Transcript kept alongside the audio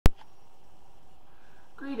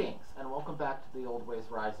back to the Old Ways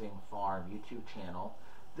Rising Farm YouTube channel.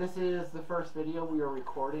 This is the first video we are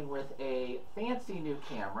recording with a fancy new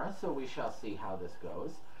camera, so we shall see how this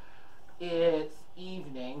goes. It's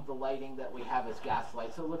evening. The lighting that we have is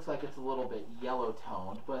gaslight, so it looks like it's a little bit yellow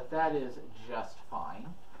toned, but that is just fine.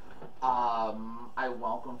 I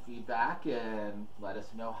welcome feedback and let us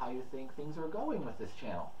know how you think things are going with this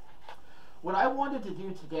channel. What I wanted to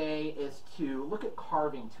do today is to look at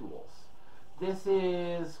carving tools. This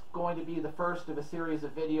is going to be the first of a series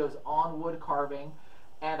of videos on wood carving,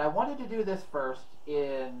 and I wanted to do this first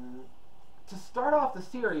to start off the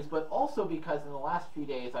series, but also because in the last few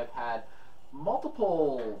days I've had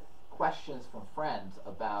multiple questions from friends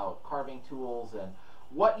about carving tools and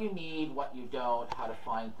what you need, what you don't, how to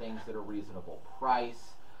find things at a reasonable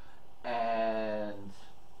price. And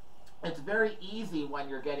it's very easy when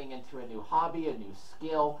you're getting into a new hobby, a new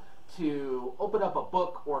skill, to open up a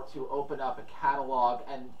book or to open up a catalog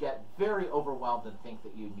and get very overwhelmed and think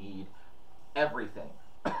that you need everything.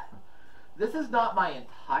 This is not my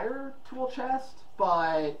entire tool chest,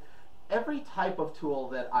 but every type of tool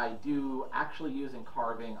that I do actually use in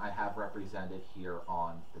carving I have represented here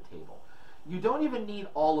on the table. You don't even need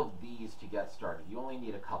all of these to get started. You only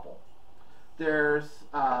need a couple. There's,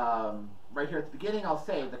 right here at the beginning, I'll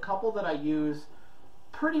say the couple that I use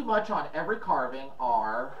pretty much on every carving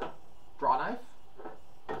are draw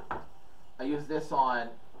knife. I use this on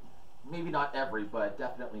maybe not every, but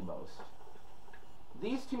definitely most.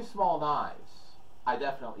 These two small knives I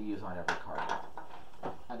definitely use on every carving.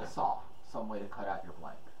 And a saw, some way to cut out your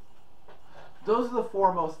blank. Those are the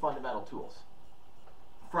four most fundamental tools.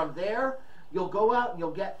 From there, you'll go out and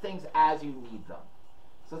you'll get things as you need them.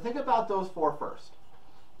 So think about those four first.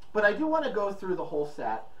 But I do want to go through the whole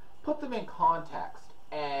set, put them in context,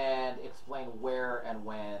 and explain where and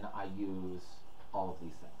when I use all of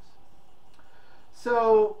these things.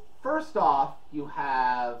 So first off, you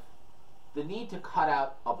have the need to cut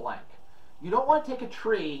out a blank. You don't want to take a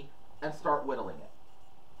tree and start whittling it.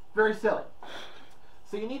 Very silly.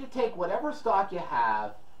 So you need to take whatever stock you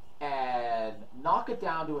have and knock it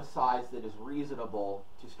down to a size that is reasonable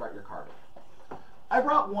to start your carving. I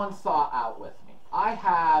brought one saw out with me. I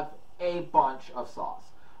have a bunch of saws.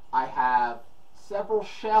 I have several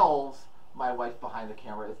shelves. My wife behind the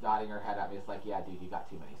camera is nodding her head at me. It's like, yeah, dude, you got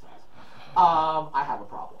too many saws. I have a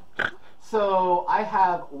problem. So I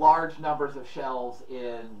have large numbers of shelves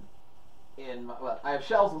I have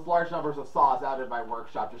shelves with large numbers of saws out in my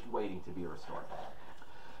workshop just waiting to be restored.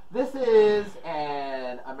 This is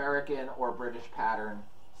an American or British pattern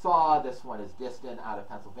saw. This one is Diston out of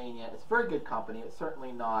Pennsylvania. It's a very good company. It's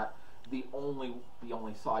certainly not the only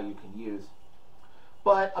saw you can use.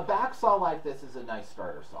 But a back saw like this is a nice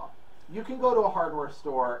starter saw. You can go to a hardware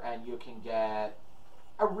store and you can get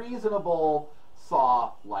a reasonable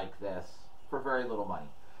saw like this for very little money.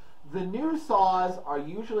 The new saws are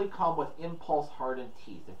usually come with impulse hardened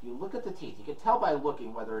teeth. If you look at the teeth, you can tell by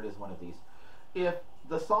looking whether it is one of these. If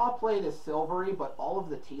the saw blade is silvery, but all of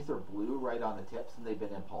the teeth are blue right on the tips, and they've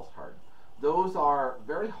been impulse hardened. Those are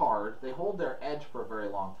very hard. They hold their edge for a very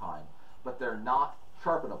long time, but they're not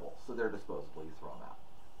sharpenable, so they're disposable. You throw them out.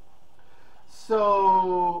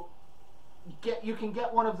 So you can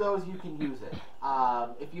get one of those. You can use it.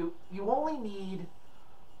 If you only need,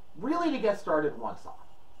 really to get started, one saw.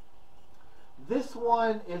 This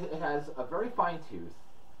one, it has a very fine tooth.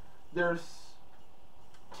 There's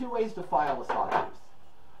two ways to file a saw tooth.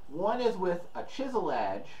 One is with a chisel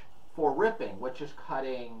edge for ripping, which is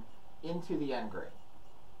cutting into the end grain.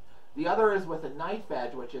 The other is with a knife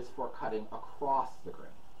edge, which is for cutting across the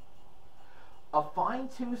grain. A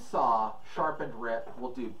fine-tooth saw, sharpened rip,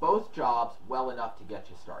 will do both jobs well enough to get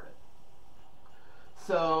you started.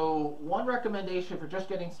 So one recommendation for just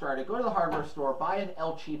getting started, go to the hardware store, buy an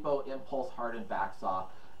El Cheapo impulse hardened back saw.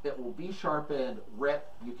 It will be sharpened,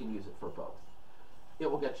 rip, you can use it for both. It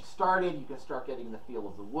will get you started. You can start getting the feel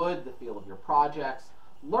of the wood, the feel of your projects.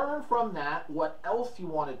 Learn from that what else you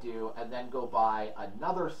want to do, and then go buy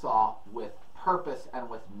another saw with purpose and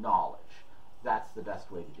with knowledge. That's the best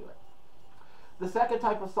way to do it. The second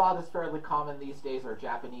type of saw that's fairly common these days are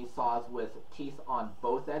Japanese saws with teeth on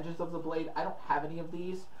both edges of the blade. I don't have any of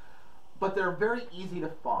these, but they're very easy to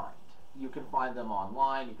find. You can find them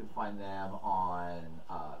online. You can find them on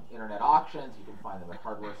internet auctions. You can find them at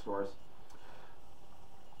hardware stores.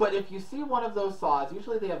 But if you see one of those saws,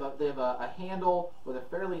 usually they have a handle with a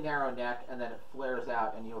fairly narrow neck, and then it flares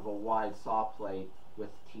out, and you have a wide saw plate with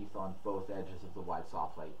teeth on both edges of the wide saw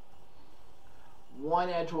plate. One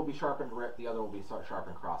edge will be sharpened rip, the other will be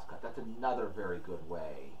sharpened crosscut. That's another very good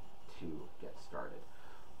way to get started.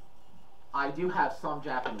 I do have some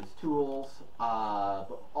Japanese tools, but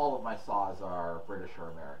all of my saws are British or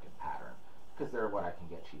American pattern because they're what I can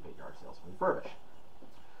get cheap at yard sales and refurbish.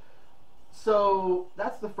 So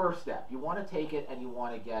that's the first step. You want to take it and you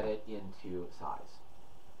want to get it into size.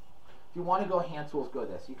 If you want to go hand tools, go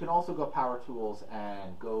this. You can also go power tools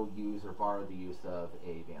and go use or borrow the use of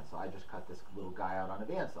a bandsaw. I just cut this little guy out on a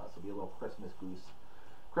bandsaw, so it'll be a little Christmas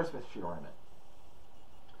tree ornament.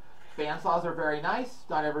 Bandsaws are very nice.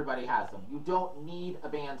 Not everybody has them. You don't need a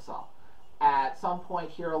bandsaw. At some point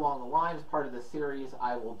here along the line, as part of this series,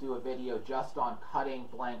 I will do a video just on cutting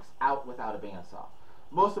blanks out without a bandsaw.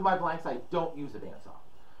 Most of my blanks, I don't use a bandsaw.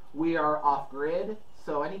 We are off-grid,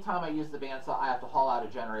 so anytime I use the bandsaw, I have to haul out a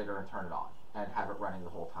generator and turn it on and have it running the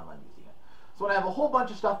whole time I'm using it. So when I have a whole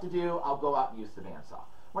bunch of stuff to do, I'll go out and use the bandsaw.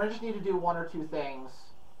 When I just need to do one or two things,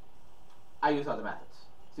 I use other methods.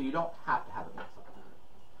 So you don't have to have a bandsaw.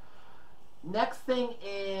 Next thing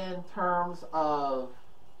in terms of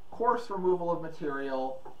coarse removal of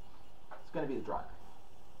material is going to be the draw knife.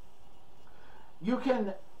 You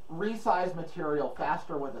can resize material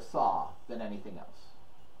faster with a saw than anything else.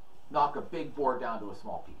 Knock a big board down to a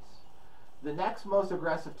small piece. The next most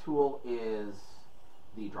aggressive tool is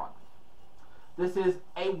the draw knife. This is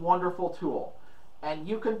a wonderful tool, and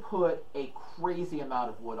you can put a crazy amount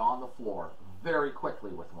of wood on the floor very quickly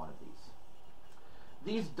with one of these.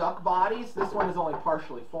 These duck bodies, this one is only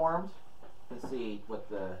partially formed. You can see what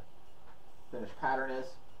the finished pattern is.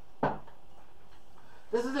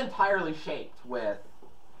 This is entirely shaped with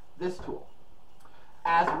this tool,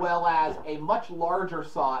 as well as a much larger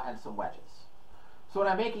saw and some wedges. So when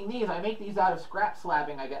I'm making these, I make these out of scrap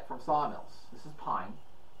slabbing I get from sawmills. This is pine.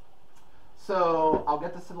 So I'll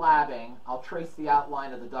get the slabbing, I'll trace the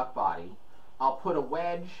outline of the duck body, I'll put a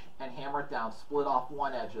wedge and hammer it down, split off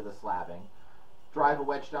one edge of the slabbing, drive a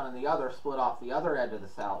wedge down on the other, split off the other edge of the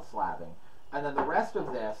slabbing, and then the rest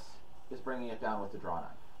of this is bringing it down with the draw knife.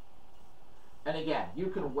 And again, you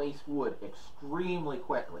can waste wood extremely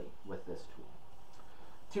quickly with this tool.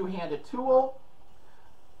 Two-handed tool,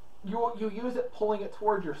 you use it pulling it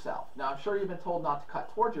towards yourself. Now I'm sure you've been told not to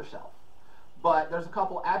cut towards yourself, but there's a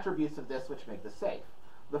couple attributes of this which make this safe.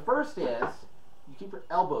 The first is you keep your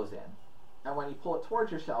elbows in, and when you pull it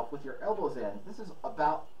towards yourself with your elbows in, this is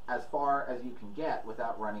about as far as you can get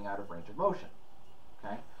without running out of range of motion.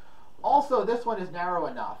 Okay. Also, this one is narrow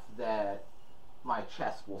enough that my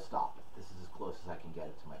chest will stop it. This is as close as I can get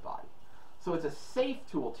it to my body. So it's a safe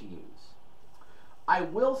tool to use. I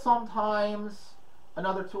will sometimes,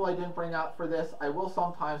 another tool I didn't bring out for this, I will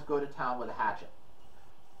sometimes go to town with a hatchet.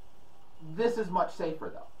 This is much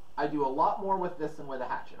safer though. I do a lot more with this than with a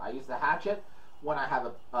hatchet. I use the hatchet when I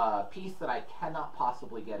have a piece that I cannot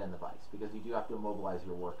possibly get in the vise, because you do have to immobilize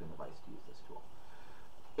your work in the vise to use this tool.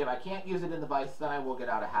 If I can't use it in the vise, then I will get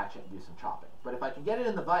out a hatchet and do some chopping. But if I can get it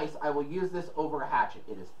in the vise, I will use this over a hatchet.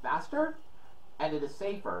 It is faster and it is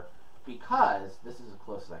safer because this is as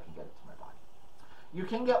close as I can get it to my body. You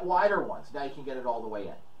can get wider ones. Now you can get it all the way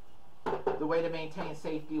in. The way to maintain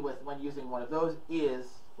safety when using one of those is,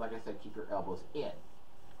 like I said, keep your elbows in.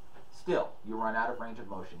 Still, you run out of range of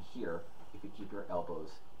motion here if you keep your elbows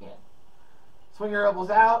in. Swing your elbows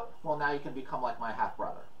out, well, now you can become like my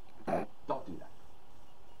half-brother. Don't do that.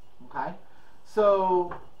 Okay?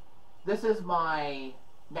 So this is my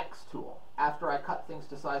next tool. After I cut things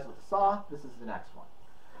to size with the saw, this is the next one.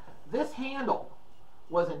 This handle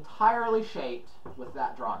was entirely shaped with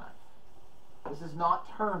that draw knife. This is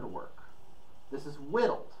not turned work. This is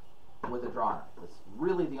whittled with a draw knife. It's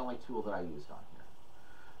really the only tool that I used on here.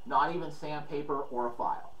 Not even sandpaper or a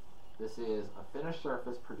file. This is a finished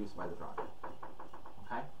surface produced by the draw knife.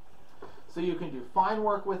 Okay? So you can do fine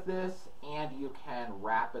work with this, and you can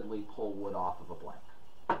rapidly pull wood off of a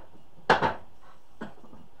blank.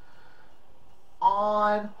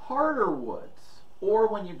 On harder woods, or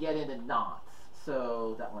when you get into knots,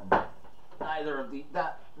 so that one, neither of the,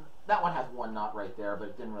 that one has one knot right there, but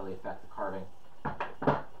it didn't really affect the carving.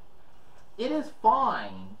 It is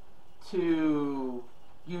fine to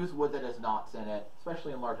use wood that has knots in it,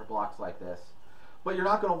 especially in larger blocks like this, but you're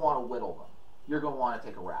not going to want to whittle them. You're going to want to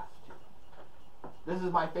take a rasp to them. This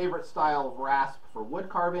is my favorite style of rasp for wood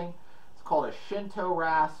carving. It's called a Shinto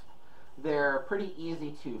rasp. They're pretty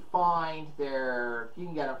easy to find. You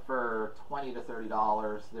can get them for $20 to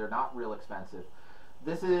 $30. They're not real expensive.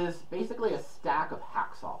 This is basically a stack of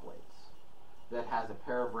hacksaw blades that has a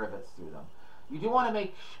pair of rivets through them. You do want to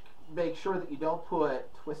make sure that you don't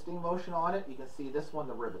put twisting motion on it. You can see this one,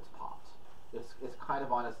 the rivets popped. It's kind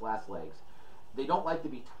of on its last legs. They don't like to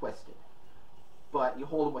be twisted, but you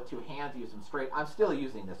hold them with two hands, use them straight. I'm still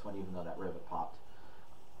using this one even though that rivet popped.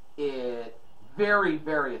 It Very,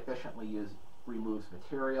 very efficiently removes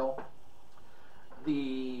material.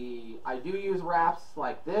 I do use rasps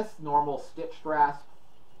like this, normal stitched rasp.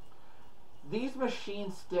 These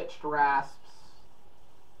machine stitched rasps,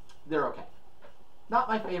 they're okay. Not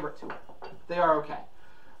my favorite tool. They are okay.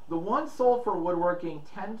 The ones sold for woodworking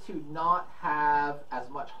tend to not have as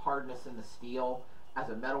much hardness in the steel as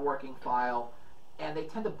a metalworking file, and they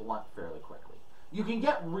tend to blunt fairly quickly. You can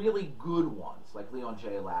get really good ones, like Leon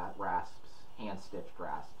J. rasps, hand-stitched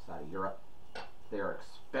rasps out of Europe. They're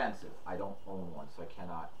expensive. I don't own one, so I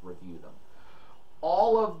cannot review them.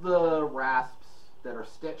 All of the rasps that are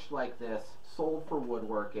stitched like this, sold for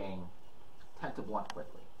woodworking, tend to blunt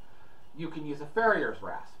quickly. You can use a farrier's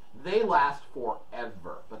rasp. They last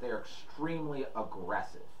forever, but they are extremely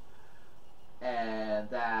aggressive. And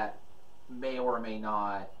that may or may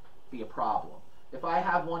not be a problem. If I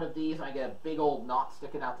have one of these and I get a big old knot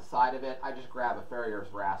sticking out the side of it, I just grab a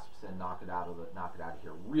farrier's rasps and knock it out of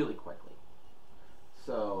here really quickly.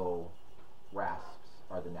 So rasps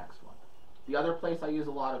are the next one. The other place I use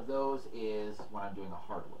a lot of those is when I'm doing a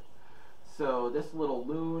hardwood. So this little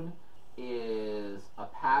loon is a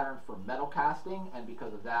pattern for metal casting, and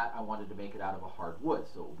because of that I wanted to make it out of a hardwood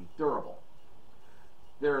so it will be durable.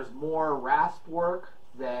 There's more rasp work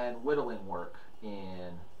than whittling work in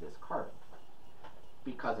this carving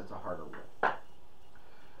because it's a harder wood.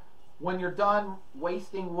 When you're done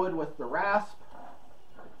wasting wood with the rasp,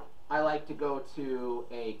 I like to go to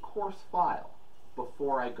a coarse file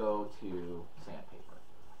before I go to sandpaper.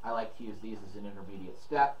 I like to use these as an intermediate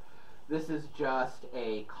step. This is just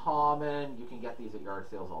a common, you can get these at yard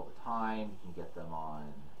sales all the time. You can get them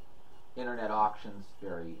on internet auctions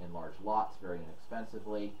in large lots, very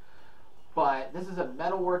inexpensively. But this is a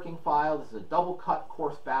metalworking file. This is a double cut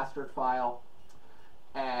coarse bastard file.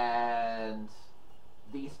 And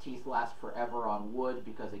these teeth last forever on wood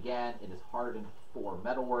because, again, it is hardened for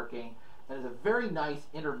metalworking. And is a very nice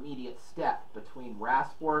intermediate step between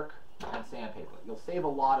rasp work and sandpaper. You'll save a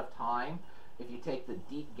lot of time if you take the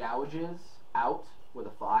deep gouges out with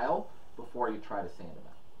a file before you try to sand them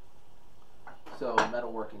out. So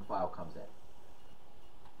metalworking file comes in.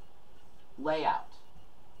 Layout.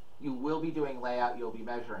 You will be doing layout. You'll be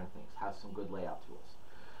measuring things. Have some good layout tools.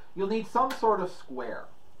 You'll need some sort of square.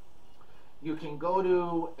 You can go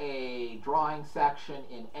to a drawing section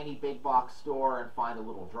in any big box store and find a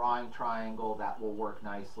little drawing triangle. That will work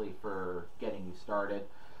nicely for getting you started.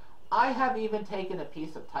 I have even taken a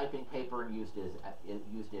piece of typing paper and used it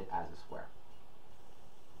as a square.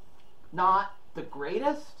 Not the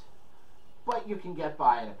greatest, but you can get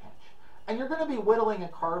by in a pinch. And you're going to be whittling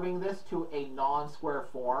and carving this to a non-square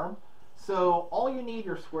form, so all you need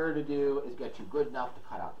your square to do is get you good enough to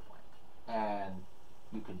cut out the plane. And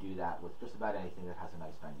you can do that with just about anything that has a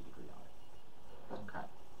nice 90-degree on it.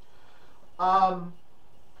 Okay.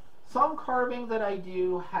 Some carving that I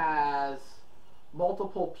do has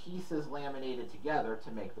multiple pieces laminated together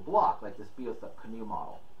to make the block, like this Beothup canoe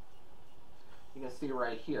model. You can see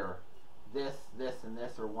right here, this, and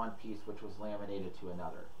this are one piece which was laminated to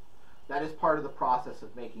another. That is part of the process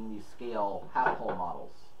of making these scale half-hole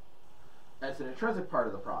models. And it's an intrinsic part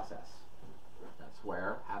of the process. That's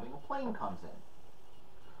where having a plane comes in.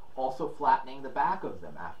 Also flattening the back of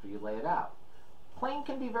them after you lay it out. Plane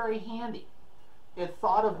can be very handy. It's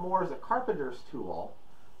thought of more as a carpenter's tool,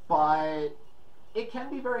 but it can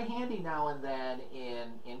be very handy now and then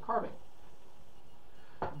in carving.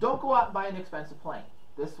 Don't go out and buy an expensive plane.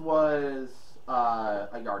 This was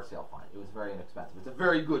a yard sale find. It was very inexpensive. It's a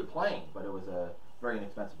very good plane, but it was a very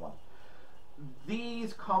inexpensive one.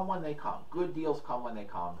 These come when they come. Good deals come when they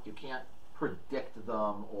come. You can't predict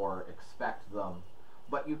them or expect them,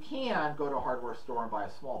 but you can go to a hardware store and buy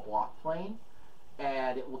a small block plane,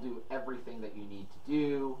 and it will do everything that you need to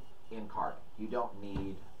do in carving. You don't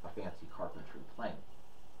need a fancy carpentry plane.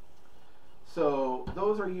 So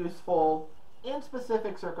those are useful in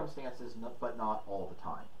specific circumstances, but not all the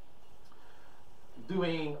time.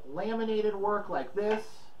 Doing laminated work like this,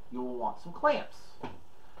 you will want some clamps.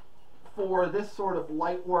 For this sort of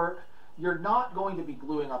light work, you're not going to be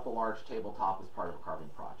gluing up a large tabletop as part of a carving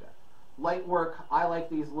project. Light work, I like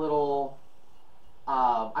these little,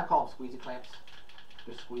 I call them squeezy clamps.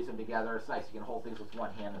 Just squeeze them together. It's nice. You can hold things with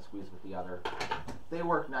one hand and squeeze with the other. They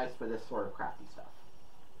work nice for this sort of crafty stuff.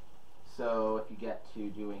 So if you get to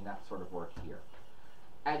doing that sort of work here.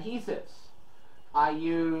 Adhesives. I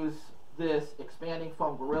use this expanding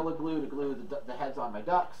foam Gorilla Glue to glue the heads on my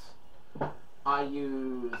ducks. I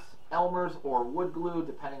use Elmer's or wood glue,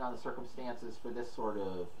 depending on the circumstances, for this sort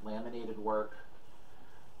of laminated work.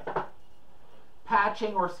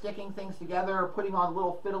 patching or sticking things together, or putting on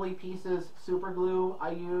little fiddly pieces, super glue,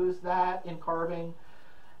 I use that in carving.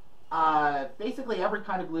 Basically every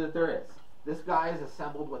kind of glue that there is. This guy is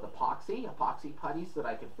assembled with epoxy putty, so that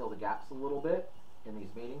I can fill the gaps a little bit in these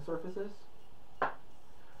mating surfaces.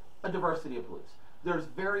 A diversity of glues. There's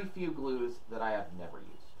very few glues that I have never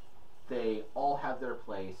used. They all have their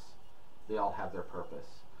place. They all have their purpose.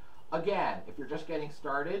 Again, if you're just getting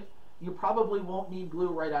started, you probably won't need glue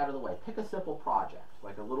right out of the way. Pick a simple project,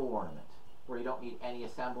 like a little ornament, where you don't need any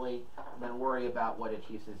assembly, and then worry about what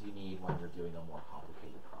adhesives you need when you're doing a more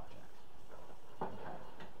complicated project. Okay.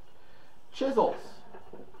 Chisels.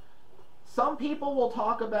 Some people will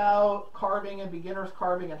talk about carving and beginner's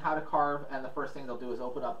carving and how to carve, and the first thing they'll do is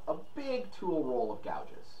open up a big tool roll of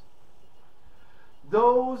gouges.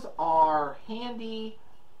 Those are handy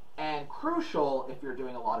and crucial if you're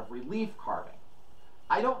doing a lot of relief carving.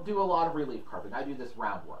 I don't do a lot of relief carving. I do this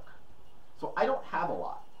round work. So I don't have a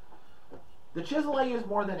lot. The chisel I use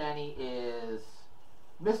more than any is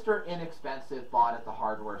Mr. Inexpensive, bought at the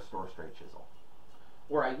hardware store straight chisel.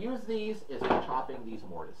 Where I use these is for chopping these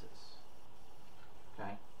mortises.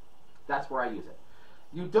 Okay? That's where I use it.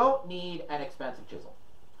 You don't need an expensive chisel.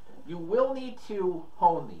 You will need to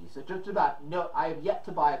hone these. It's just about I have yet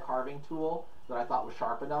to buy a carving tool that I thought was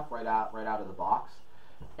sharp enough right out of the box.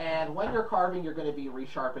 And when you're carving, you're going to be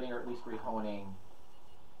resharpening, or at least rehoning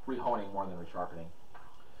more than resharpening.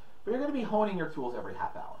 But you're going to be honing your tools every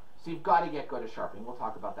half hour. So you've got to get good at sharpening. We'll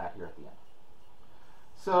talk about that here at the end.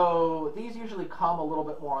 So these usually come a little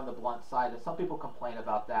bit more on the blunt side, and some people complain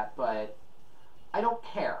about that, but I don't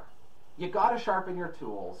care. You got to sharpen your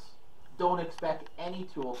tools. Don't expect any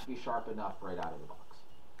tool to be sharp enough right out of the box.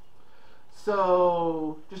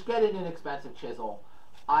 So just get an inexpensive chisel.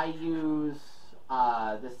 I use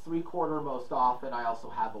this 3/4 most often. I also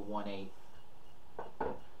have a 1/8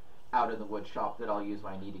 out in the wood shop that I'll use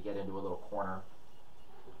when I need to get into a little corner.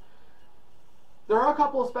 There are a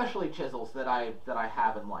couple of specialty chisels that I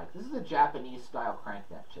have and like. This is a Japanese style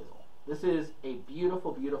crankneck chisel. This is a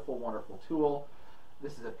beautiful, beautiful, wonderful tool.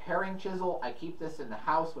 This is a paring chisel. I keep this in the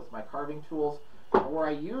house with my carving tools. And where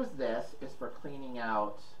I use this is for cleaning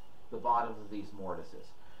out the bottoms of these mortises.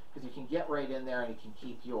 Because you can get right in there and you can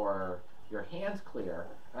keep your hands clear.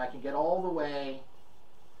 And I can get all the way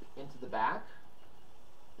into the back.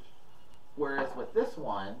 Whereas with this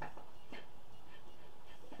one,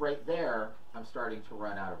 right there, I'm starting to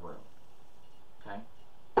run out of room.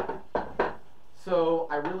 Okay? So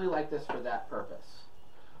I really like this for that purpose.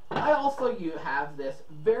 I also have this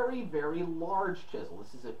very, very large chisel.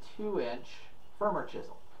 This is a 2-inch firmer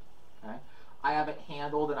chisel. Okay? I have it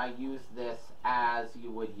handled, and I use this as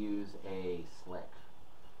you would use a slick.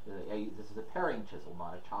 This is a paring chisel,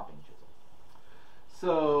 not a chopping chisel.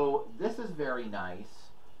 So this is very nice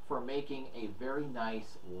for making a very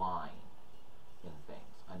nice line in things.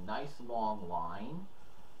 A nice long line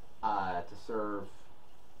to serve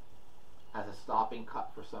as a stopping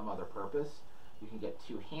cut for some other purpose. You can get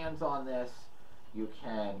 2 hands on this. You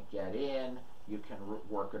can get in. You can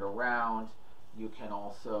work it around. You can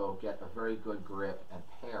also get a very good grip and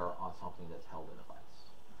pair on something that's held in a vise.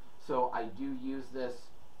 So I do use this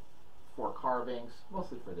for carvings,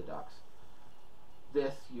 mostly for the ducks.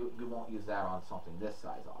 This, you won't use that on something this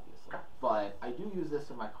size, obviously. But I do use this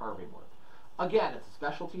in my carving work. Again, it's a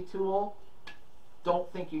specialty tool.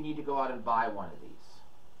 Don't think you need to go out and buy one of these.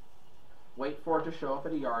 Wait for it to show up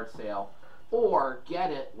at a yard sale, or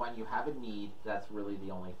get it when you have a need. That's really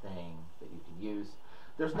the only thing that you can use.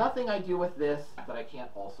 There's nothing I do with this that I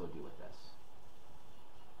can't also do with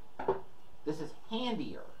this. This is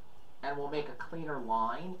handier and will make a cleaner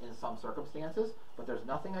line in some circumstances, but there's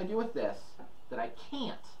nothing I do with this that I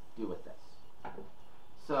can't do with this.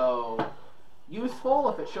 So useful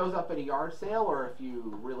if it shows up at a yard sale, or if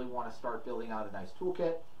you really want to start building out a nice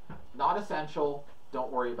toolkit. Not essential.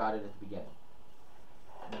 Don't worry about it at the beginning.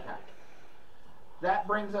 Okay. That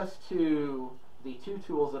brings us to the 2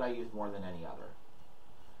 tools that I use more than any other.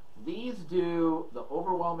 These do the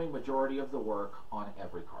overwhelming majority of the work on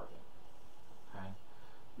every carving. Okay?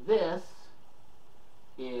 This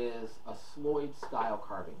is a Sloyd style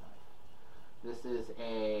carving knife. This is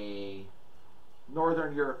a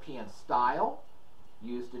Northern European style,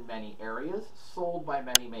 used in many areas, sold by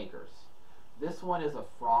many makers. This one is a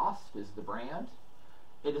Frost, is the brand.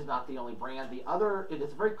 It is not the only brand. The other, it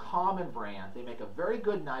is a very common brand. They make a very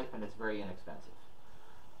good knife, and it's very inexpensive.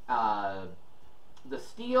 The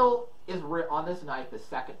steel is on this knife is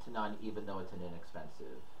second to none, even though it's an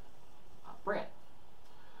inexpensive brand.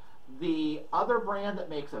 The other brand that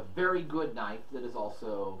makes a very good knife that is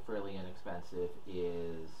also fairly inexpensive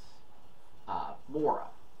is Mora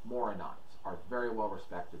knives. are very well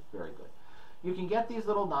respected, very good. You can get these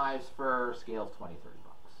little knives for scale of 20, 30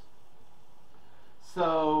 bucks.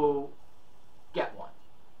 So get one.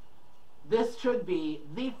 This should be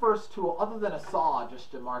the first tool, other than a saw,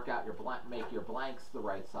 just to mark out your make your blanks the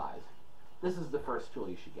right size. This is the first tool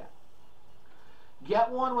you should get.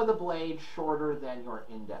 Get one with a blade shorter than your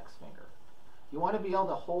index finger. You want to be able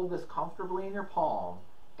to hold this comfortably in your palm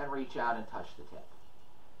and reach out and touch the tip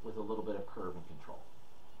with a little bit of curve and control.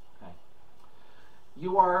 Okay.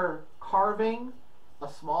 You are carving a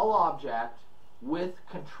small object with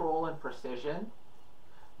control and precision.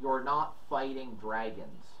 You're not fighting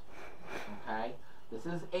dragons. Okay? This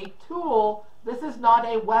is a tool. This is not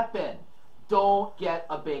a weapon. Don't get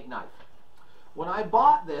a big knife. When I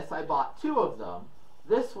bought this, I bought two of them.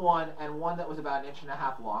 This one and one that was about 1.5 inches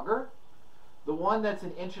longer. The one that's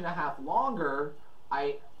 1.5 inches longer,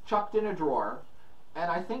 I chucked in a drawer, and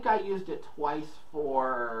I think I used it twice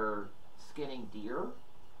for skinning deer.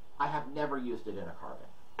 I have never used it in a carving.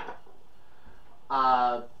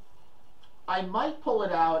 I might pull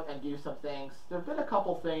it out and do some things. There have been a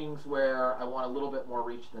couple things where I want a little bit more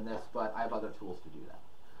reach than this, but I have other tools to do that.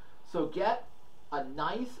 So get a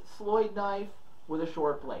nice Sloyd knife with a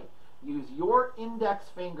short blade. Use your index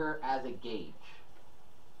finger as a gauge.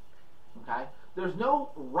 Okay? There's no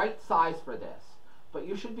right size for this, but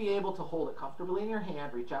you should be able to hold it comfortably in your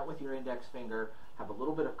hand, reach out with your index finger, have a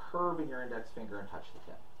little bit of curve in your index finger, and touch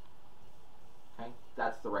the tip. Okay?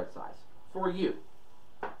 That's the right size for you.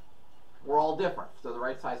 We're all different, so the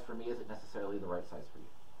right size for me isn't necessarily the right size for you.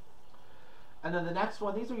 And then the next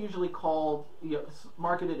one, these are usually called,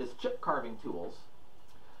 marketed as chip carving tools.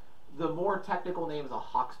 The more technical name is a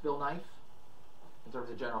hawk's bill knife. In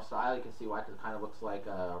terms of general style, you can see why, because it kind of looks like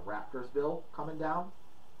a raptor's bill coming down.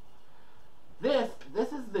 This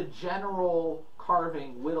is the general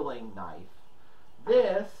carving whittling knife.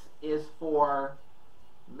 This is for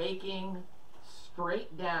making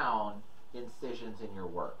straight down incisions in your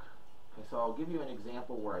work. Okay, so I'll give you an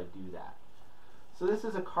example where I do that. So this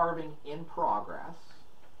is a carving in progress.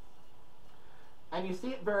 And you see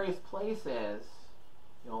it various places,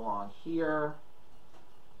 along here,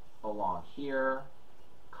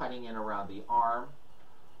 cutting in around the arm,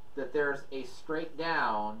 that there's a straight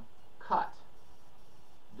down cut.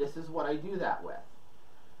 This is what I do that with.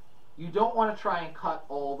 You don't want to try and cut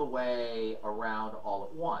all the way around all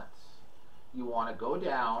at once. You want to go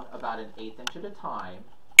down about 1/8 inch at a time,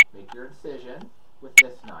 make your incision with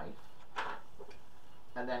this knife,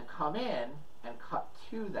 and then come in and cut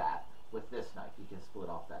to that with this knife. You can split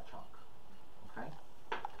off that chunk. Okay?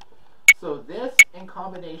 So this in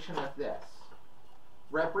combination with this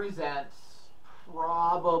represents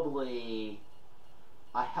probably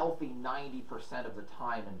a healthy 90% of the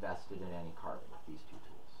time invested in any carving with these two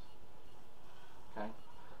tools. Okay?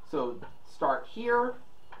 So start here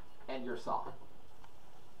and your saw.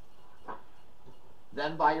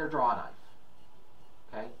 Then buy your draw knife.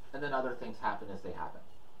 Okay? And then other things happen as they happen.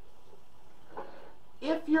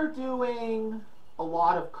 If you're doing a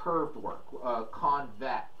lot of curved work,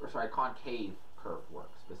 concave curved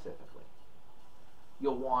work specifically,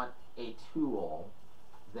 you'll want a tool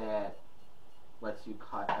that lets you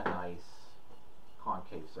cut a nice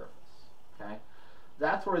concave surface. Okay?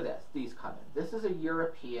 That's where these come in. This is a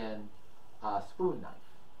European spoon knife.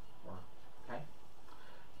 Okay?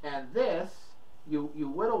 And this,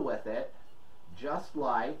 you whittle with it just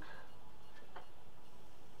like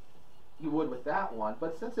you would with that one,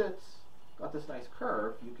 but since it's got this nice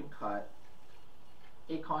curve, you can cut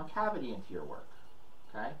a concavity into your work.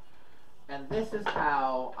 Okay? And this is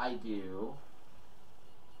how I do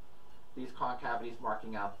these concavities,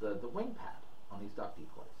 marking out the wing pad on these duck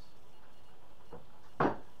decoys.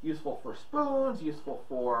 Useful for spoons, useful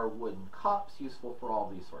for wooden cups, useful for all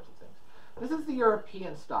these sorts of things. This is the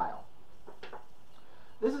European style.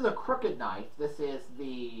 This is a crooked knife. This is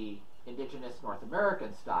the indigenous North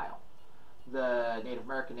American style. The Native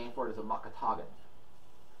American name for it is a makatagan.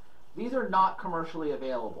 These are not commercially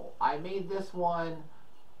available. I made this one.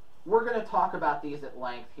 We're going to talk about these at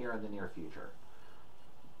length here in the near future.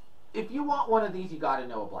 If you want one of these, you got to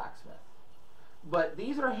know a blacksmith. But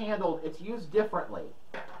these are handled, it's used differently.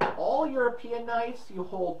 All European knives, you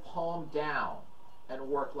hold palm down and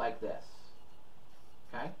work like this.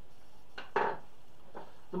 Okay?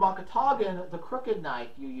 The makatagan, the crooked knife,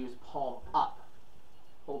 you use palm up.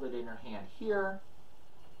 Hold it in your hand here,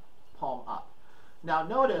 palm up. Now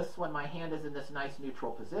notice when my hand is in this nice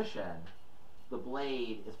neutral position, the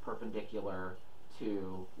blade is perpendicular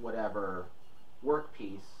to whatever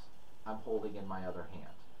workpiece I'm holding in my other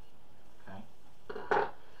hand. Okay?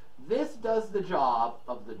 This does the job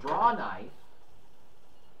of the draw knife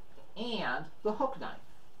and the hook knife.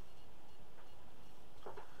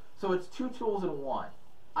 So it's 2 tools in 1.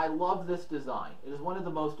 I love this design. It is one of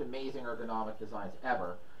the most amazing ergonomic designs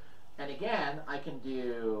ever. And again, I can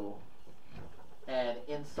do an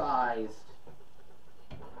incised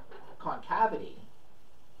concavity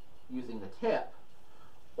using the tip,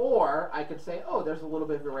 or I could say, oh, there's a little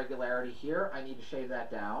bit of irregularity here, I need to shave that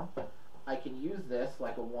down. I can use this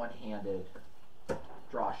like a one-handed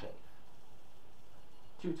draw shave.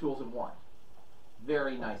 2 tools in 1.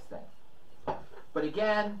 Very nice thing. But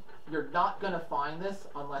again, you're not going to find this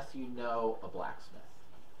unless you know a blacksmith.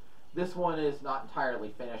 This one is not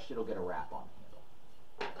entirely finished. It'll get a wrap on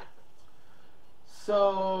the handle.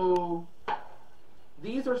 So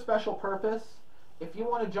these are special purpose. If you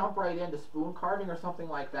want to jump right into spoon carving or something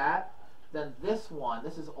like that, then this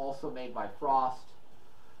is also made by Frost.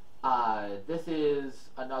 This is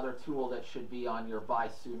another tool that should be on your buy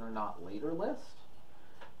sooner not later list.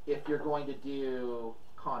 If you're going to do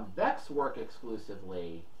convex work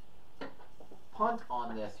exclusively, punt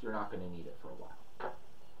on this, you're not going to need it for a while.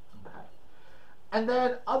 Okay. And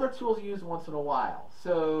then other tools used once in a while.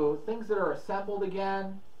 So things that are assembled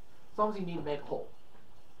again, sometimes you need to make a hole.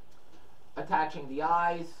 Attaching the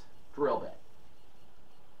eyes, drill bit.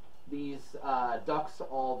 These ducks,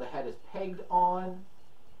 the head is pegged on,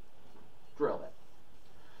 drill bit.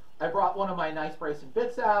 I brought one of my nice brace and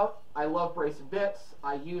bits out. I love brace and bits.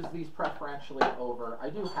 I use these preferentially over, I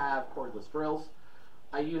do have cordless drills.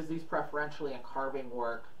 I use these preferentially in carving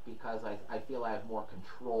work because I feel I have more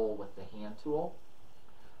control with the hand tool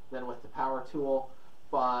than with the power tool.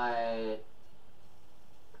 But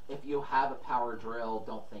if you have a power drill,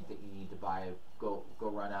 don't think that you need to go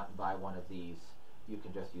run out and buy one of these. You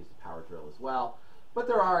can just use the power drill as well. But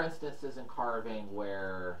there are instances in carving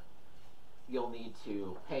where you'll need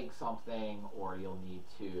to peg something, or you'll need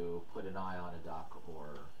to put an eye on a duck or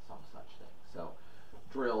some such thing. So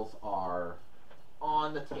drills are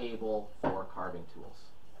on the table for carving tools.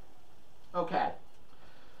 Okay,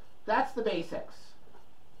 that's the basics.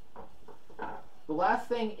 The last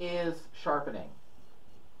thing is sharpening.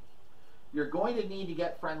 You're going to need to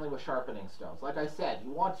get friendly with sharpening stones. Like I said,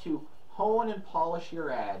 you want to hone and polish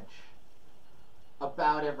your edge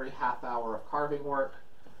about every half hour of carving work.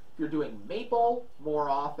 If you're doing maple, more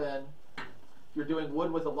often. If you're doing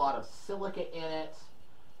wood with a lot of silica in it,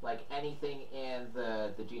 like anything in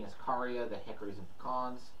the genus Caria, the hickories and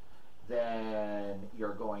pecans, then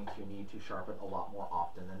you're going to need to sharpen a lot more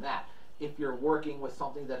often than that. If you're working with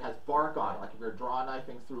something that has bark on it, like if you're draw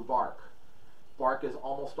knifing through bark, bark has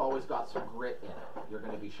almost always got some grit in it. You're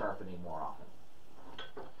going to be sharpening more often.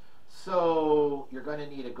 So you're going to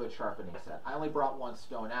need a good sharpening set. I only brought 1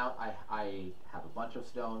 stone out. I have a bunch of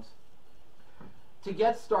stones. To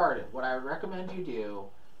get started, what I would recommend you do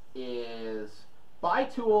is buy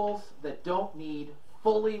tools that don't need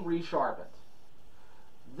fully resharpened.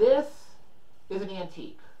 This is an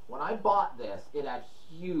antique. When I bought this, it had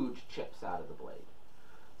huge chips out of the blade.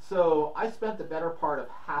 So I spent the better part of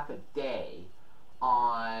half a day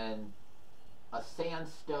on a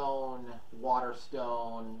sandstone,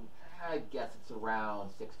 waterstone, I guess it's around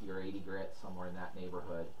 60 or 80 grit, somewhere in that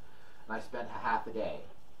neighborhood. And I spent half a day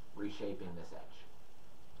reshaping this edge.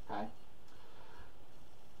 Okay?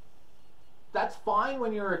 That's fine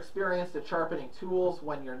when you're experienced at sharpening tools.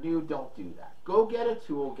 When you're new, don't do that. Go get a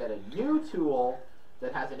tool, get a new tool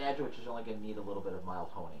that has an edge which is only going to need a little bit of mild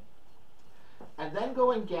honing. And then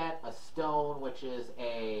go and get a stone which is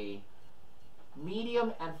a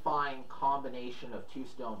medium and fine combination of 2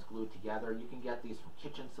 stones glued together. You can get these from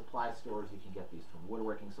kitchen supply stores. You can get these from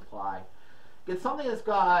woodworking supply. Get something that's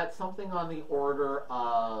got something on the order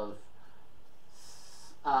of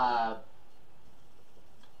about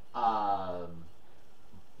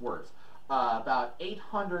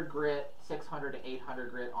 800 grit, 600 to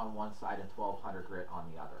 800 grit on one side and 1200 grit on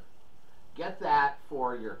the other. Get that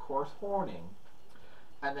for your coarse honing,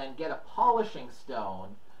 and then get a polishing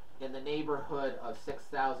stone in the neighborhood of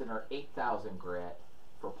 6,000 or 8,000 grit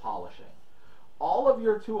for polishing. All of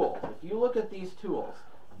your tools, if you look at these tools,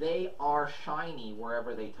 they are shiny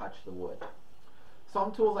wherever they touch the wood.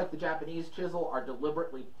 Some tools, like the Japanese chisel, are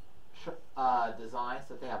deliberately designed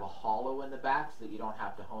so that they have a hollow in the back so that you don't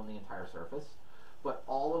have to hone the entire surface. But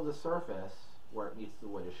all of the surface where it meets the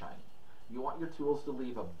wood is shiny. You want your tools to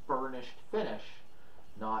leave a burnished finish,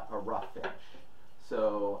 not a rough finish.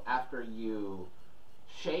 So after you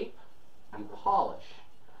shape, you polish,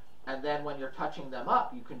 and then when you're touching them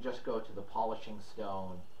up, you can just go to the polishing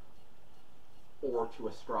stone or to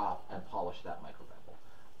a strop and polish that micro bevel.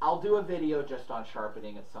 I'll do a video just on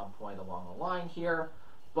sharpening at some point along the line here,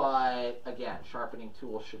 but again, sharpening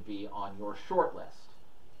tools should be on your short list.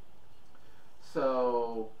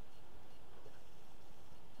 So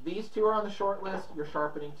these two are on the short list, your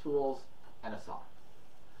sharpening tools and a saw.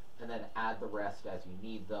 And then add the rest as you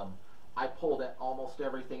need them. I pulled almost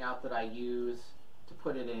everything out that I use to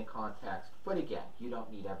put it in context. But again, you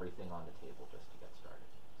don't need everything on the table just to get started.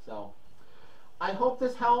 So I hope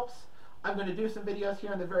this helps. I'm going to do some videos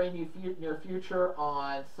here in the very near future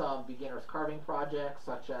on some beginner's carving projects,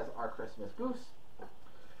 such as our Christmas goose,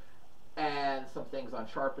 and some things on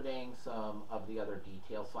sharpening, some of the other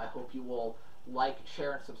details. So I hope you will like,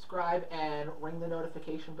 share, and subscribe, and ring the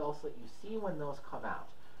notification bell so that you see when those come out.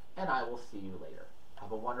 And I will see you later.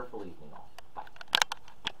 Have a wonderful evening all.